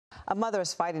A mother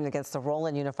is fighting against the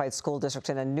Rowland Unified School District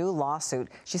in a new lawsuit.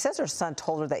 She says her son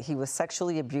told her that he was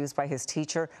sexually abused by his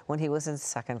teacher when he was in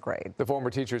second grade. The former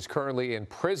teacher is currently in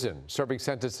prison, serving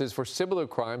sentences for similar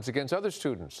crimes against other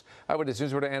students. Eyewitness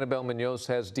News reporter Annabelle Munoz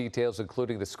has details,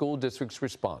 including the school district's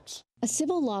response. A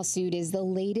civil lawsuit is the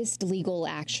latest legal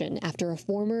action after a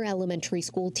former elementary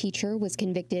school teacher was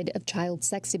convicted of child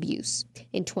sex abuse.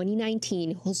 In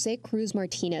 2019, Jose Cruz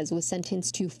Martinez was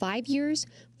sentenced to 5 years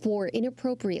for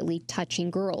inappropriately touching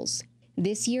girls.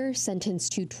 This year,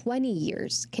 sentenced to 20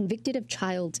 years, convicted of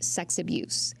child sex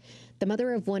abuse. The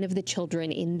mother of one of the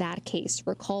children in that case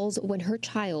recalls when her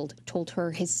child told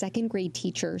her his second grade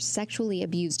teacher sexually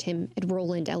abused him at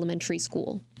Rowland Elementary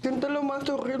School. Siento lo más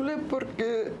horrible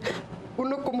porque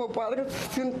uno como padre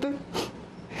se siente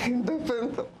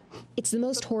indefenso. It's the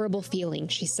most horrible feeling,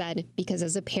 she said, because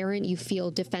as a parent, you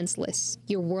feel defenseless.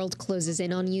 Your world closes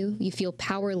in on you. You feel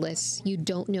powerless. You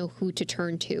don't know who to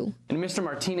turn to. And Mr.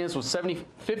 Martinez was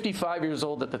 55 years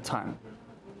old at the time.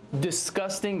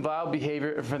 Disgusting, vile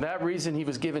behavior. And for that reason, he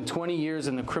was given 20 years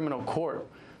in the criminal court.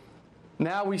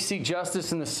 Now we seek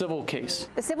justice in the civil case.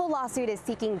 The civil lawsuit is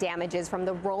seeking damages from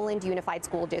the Rowland Unified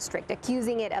School District,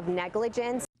 accusing it of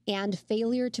negligence and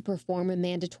failure to perform a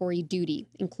mandatory duty,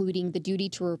 including the duty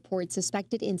to report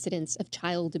suspected incidents of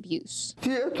child abuse.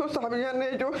 Si eso sabían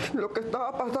ellos lo que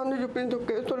estaba pasando, yo pienso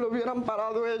que eso lo hubieran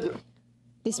parado ellos.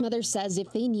 This mother says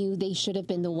if they knew, they should have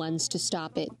been the ones to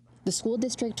stop it. The school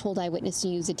district told Eyewitness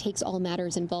News it takes all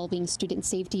matters involving student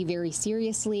safety very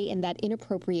seriously and that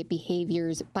inappropriate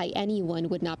behaviors by anyone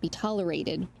would not be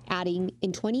tolerated, adding,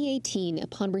 in 2018,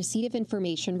 upon receipt of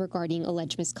information regarding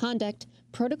alleged misconduct,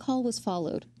 protocol was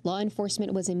followed. Law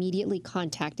enforcement was immediately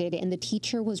contacted and the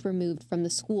teacher was removed from the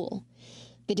school.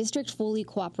 The district fully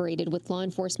cooperated with law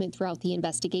enforcement throughout the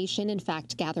investigation and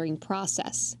fact-gathering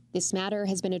process. This matter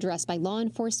has been addressed by law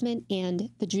enforcement and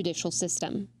the judicial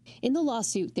system. In the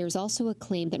lawsuit, there's also a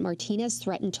claim that Martinez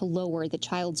threatened to lower the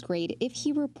child's grade if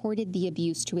he reported the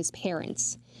abuse to his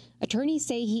parents. Attorneys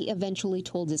say he eventually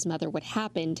told his mother what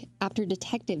happened after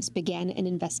detectives began an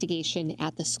investigation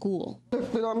at the school.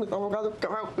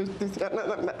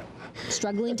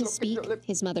 Struggling to speak,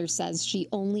 his mother says she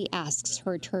only asks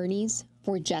her attorneys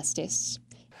for justice.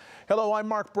 Hello, I'm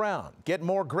Mark Brown. Get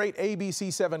more great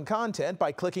ABC7 content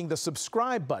by clicking the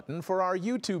subscribe button for our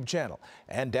YouTube channel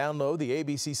and download the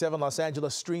ABC7 Los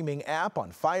Angeles streaming app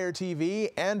on Fire TV,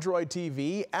 Android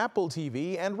TV, Apple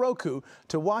TV, and Roku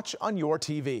to watch on your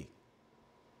TV.